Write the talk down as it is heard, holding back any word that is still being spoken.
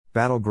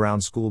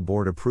Battleground School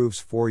Board approves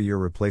four-year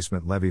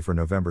replacement levy for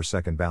November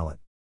 2 ballot.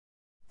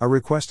 A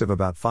request of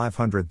about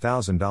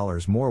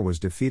 $500,000 more was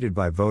defeated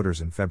by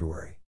voters in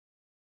February.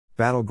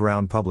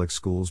 Battleground Public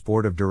Schools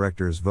Board of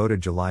Directors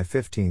voted July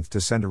 15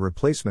 to send a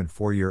replacement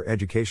four-year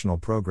educational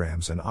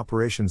programs and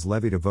operations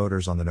levy to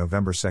voters on the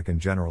November 2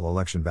 general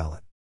election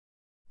ballot.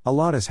 A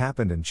lot has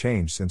happened and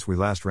changed since we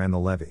last ran the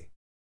levy.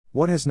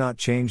 What has not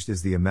changed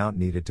is the amount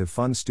needed to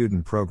fund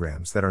student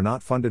programs that are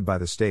not funded by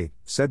the state,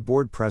 said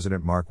Board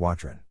President Mark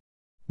Watrin.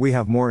 We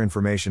have more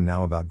information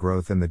now about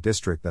growth in the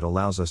district that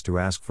allows us to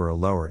ask for a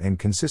lower and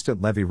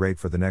consistent levy rate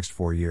for the next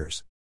 4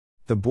 years.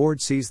 The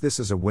board sees this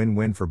as a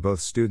win-win for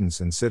both students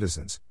and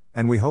citizens,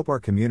 and we hope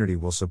our community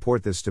will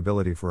support this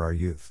stability for our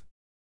youth.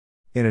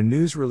 In a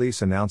news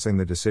release announcing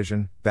the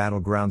decision,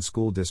 Battleground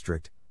School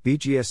District,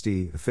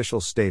 BGSD,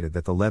 officials stated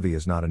that the levy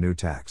is not a new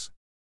tax.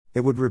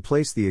 It would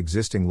replace the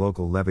existing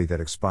local levy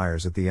that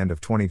expires at the end of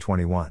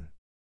 2021.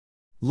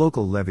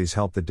 Local levies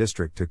help the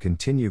district to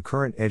continue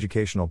current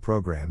educational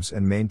programs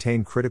and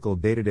maintain critical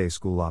day-to-day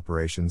school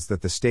operations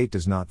that the state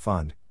does not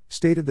fund,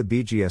 stated the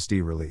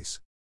BGSD release.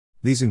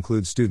 These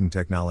include student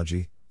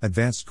technology,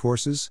 advanced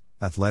courses,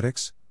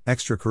 athletics,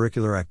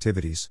 extracurricular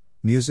activities,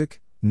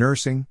 music,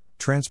 nursing,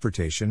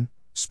 transportation,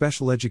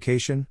 special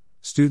education,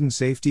 student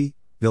safety,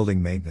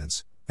 building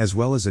maintenance, as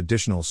well as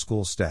additional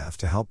school staff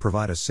to help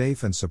provide a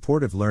safe and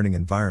supportive learning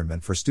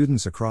environment for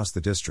students across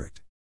the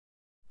district.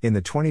 In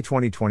the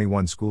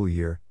 2020-21 school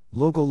year,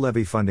 local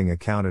levy funding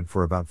accounted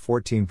for about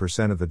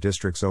 14% of the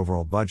district's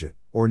overall budget,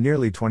 or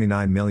nearly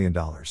 $29 million.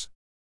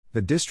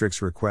 The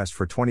district's request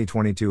for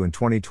 2022 and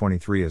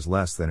 2023 is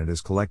less than it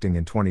is collecting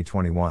in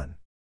 2021.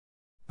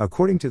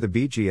 According to the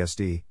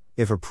BGSD,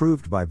 if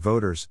approved by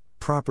voters,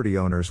 property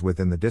owners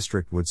within the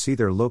district would see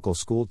their local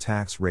school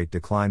tax rate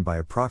decline by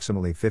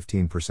approximately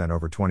 15%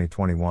 over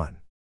 2021.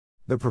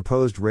 The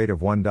proposed rate of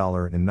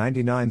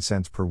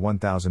 $1.99 per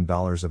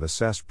 $1,000 of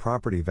assessed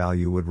property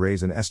value would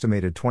raise an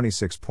estimated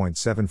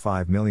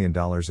 $26.75 million in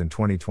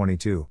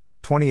 2022,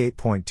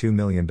 $28.2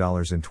 million in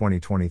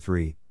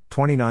 2023,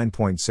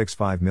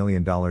 $29.65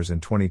 million in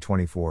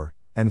 2024,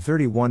 and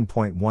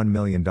 $31.1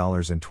 million in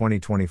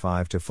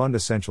 2025 to fund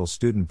essential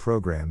student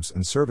programs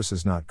and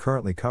services not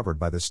currently covered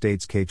by the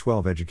state's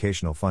K-12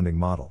 educational funding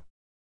model.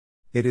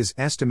 It is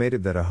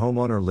estimated that a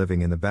homeowner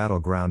living in the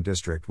Battleground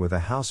District with a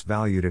house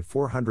valued at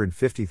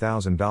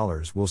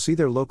 $450,000 will see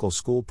their local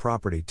school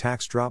property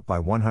tax drop by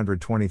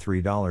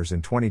 $123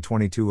 in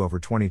 2022 over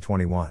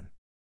 2021.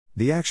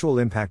 The actual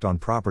impact on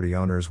property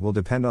owners will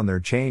depend on their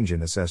change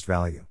in assessed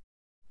value.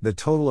 The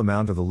total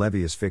amount of the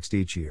levy is fixed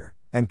each year,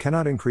 and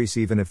cannot increase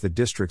even if the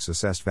district's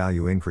assessed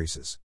value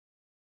increases.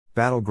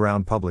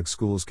 Battleground Public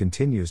Schools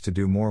continues to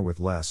do more with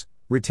less,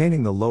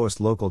 retaining the lowest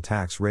local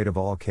tax rate of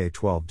all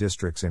K-12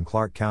 districts in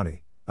Clark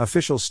County,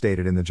 officials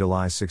stated in the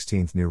July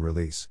 16 new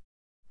release.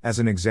 As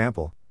an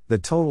example, the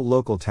total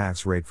local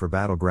tax rate for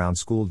Battleground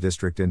School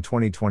District in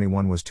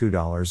 2021 was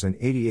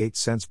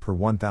 $2.88 per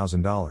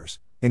 $1,000,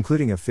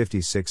 including a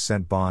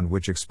 56-cent bond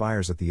which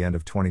expires at the end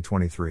of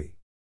 2023.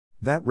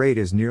 That rate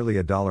is nearly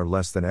 $1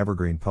 less than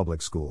Evergreen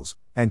Public Schools,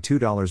 and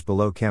 $2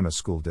 below Camas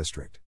School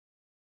District.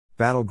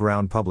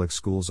 Battleground Public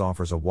Schools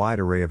offers a wide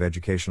array of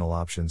educational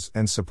options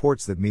and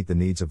supports that meet the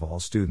needs of all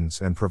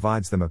students and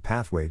provides them a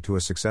pathway to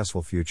a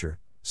successful future,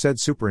 said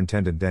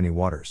Superintendent Denny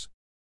Waters.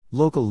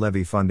 Local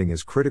levy funding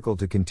is critical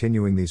to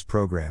continuing these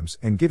programs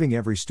and giving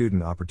every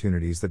student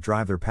opportunities that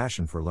drive their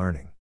passion for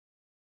learning.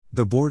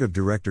 The Board of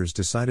Directors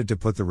decided to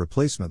put the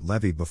replacement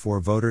levy before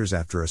voters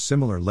after a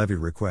similar levy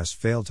request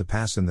failed to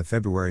pass in the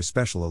February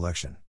special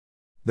election.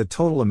 The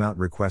total amount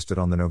requested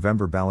on the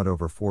November ballot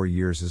over 4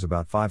 years is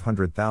about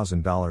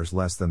 $500,000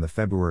 less than the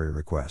February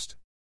request.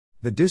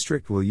 The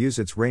district will use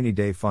its rainy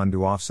day fund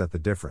to offset the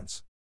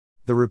difference.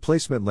 The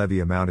replacement levy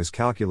amount is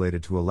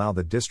calculated to allow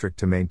the district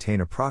to maintain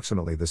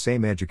approximately the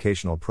same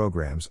educational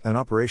programs and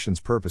operations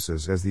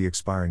purposes as the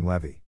expiring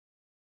levy.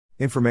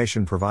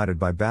 Information provided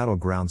by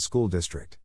Battleground School District.